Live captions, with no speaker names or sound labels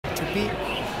be.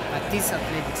 But this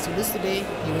athletics, you lose today,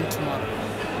 you win tomorrow.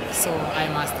 So I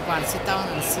must go and sit down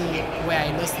and see where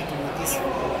I lost it with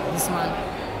this man.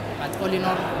 But all in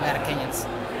all, we are Kenyans.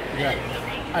 Yeah.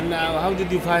 And how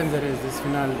did you find the race, this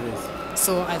final race?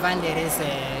 So I find the race,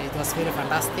 it was very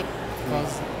fantastic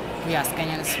because we as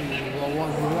Kenyans, we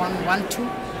won 1-2.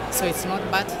 So it's not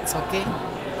bad, it's okay.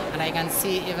 And I can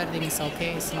see everything is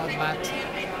okay, it's not bad.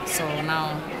 So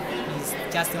now it's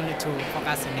just only to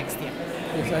focus on next year.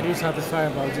 Yes, are you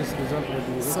satisfied about this result?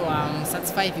 So I'm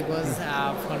satisfied because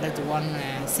I've already won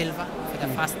silver for the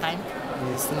first time.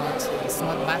 It's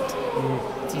not bad.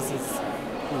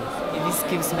 This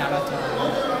gives me a lot of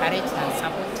courage and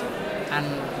support and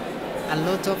a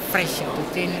lot of pressure to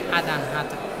train harder and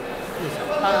harder. Yes.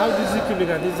 How does it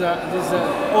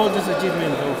Kiplagat, all this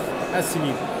achievement of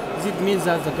athlete? Does it mean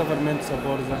that the government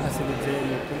supports the athlete there in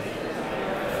your country?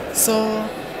 So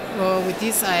with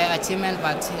this achievement,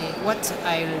 but what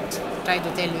I'll try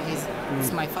to tell you is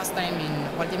it's my first time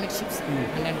in World Championships,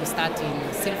 and then we start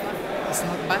in silver. It's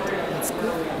not bad, it's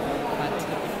good, but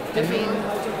the main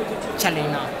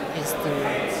challenge now is to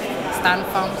stand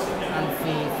firm and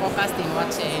be focused in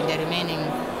what the remaining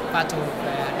part of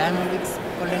Diamond Leagues,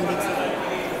 Golden Leagues,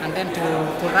 and then to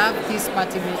wrap this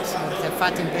party with the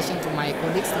first impression to my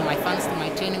colleagues, to my fans, to my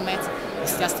training mates,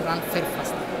 is just to run very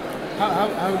fast. How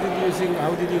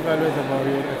did you evaluate about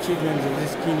your achievements of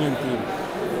this Kenyan team?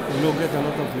 You get a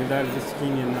lot of medals this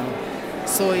Kenyan now.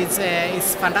 So it's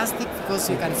fantastic because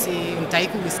you can see in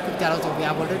Taekwondo we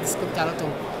have already scooped a lot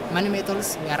of many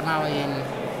medals. We are now in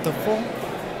top 4.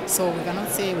 So we cannot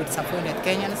say we disappointed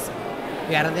Kenyans.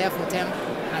 We are there for them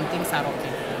and things are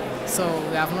okay. So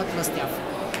we have not lost the effort.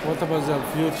 What about the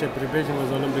future preparation for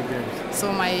the Olympic Games?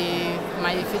 So my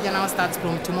future now starts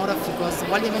from tomorrow because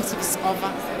World Championships is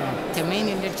over. The main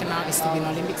intention now is to be in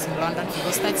Olympics in London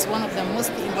because that's one of the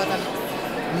most important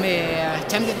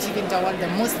championship in the world, the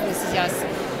most prestigious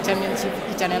championship.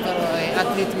 Each and every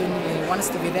athlete wants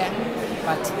to be there,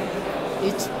 but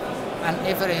each and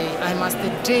every I must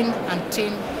train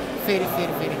very,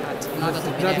 very, very hard in order to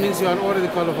be there. That means you are already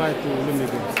qualified to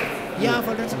Olympic Games. Yeah, I've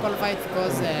already qualified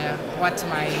because what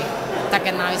my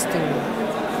target now is to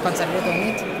concentrate on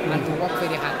it and to work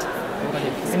very hard.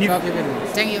 And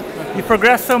Thank you. You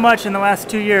progressed so much in the last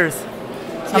 2 years.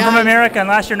 I'm from America, and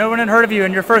last year no one had heard of you.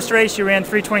 In your first race, you ran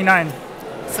 3:29.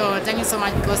 So thank you so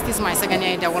much because this is my second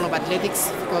year in the world of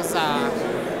athletics because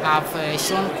I've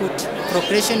shown good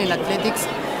progression in athletics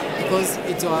because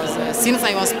it was since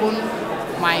I was born,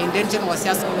 my intention was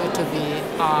just to be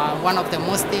one of the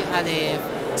most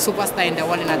superstar in the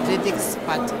world in athletics,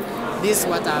 but this is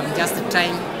what I'm just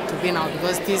trying to be now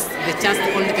because this is just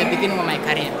only the beginning of my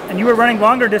career. And you were running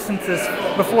longer distances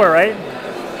before, right?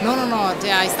 No.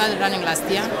 I started running last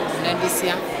year and then this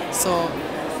year. So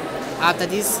after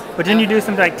this. But didn't you do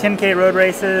some like 10K road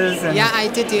races? And yeah, I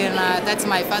did. That's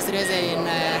my first race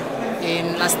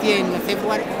in last year in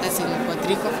February. That's in Puerto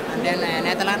Rico and then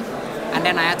Netherlands. And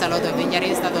then I had a lot of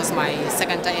injuries. That was my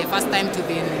first time to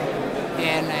be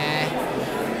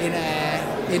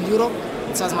in Europe.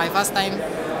 It was my first time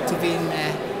to be in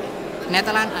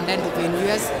Netherlands and then to be in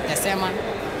US the same one.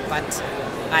 But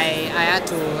I had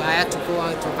to go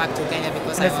out back to Kenya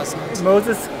because I was not.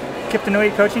 Moses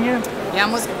Kiptanui coaching you? Yeah,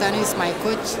 Moses Kiptanui is my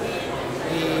coach.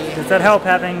 Does that help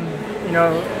having,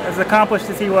 as accomplished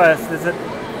as he was?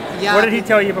 Yeah, what did he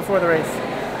tell you before the race?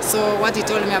 So what he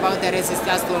told me about the race is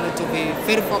just to be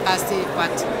very focused,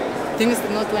 but things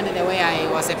did not went the way I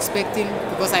was expecting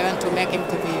because I want to make him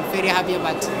to be very happy.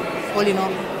 But all in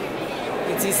all,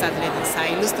 it is athletics.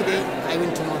 I lose today, I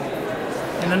win tomorrow.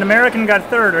 And an American got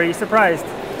third. Are you surprised?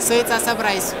 So it's a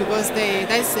surprise because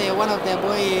that's one of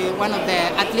the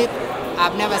athletes.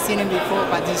 I've never seen him before,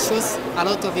 but he shows a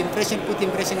lot of good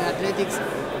impression in athletics.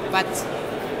 But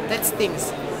that's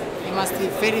things. He must be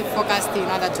very focused in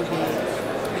order to be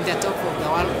in the top of the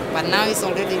world. But now he's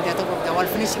already in the top of the world,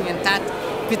 finishing in third,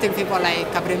 beating people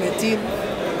like Cabremetil.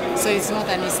 So it's not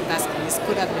an easy task. He's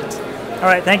good at it. All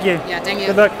right, thank you. Yeah, thank you.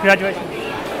 Good luck. Congratulations.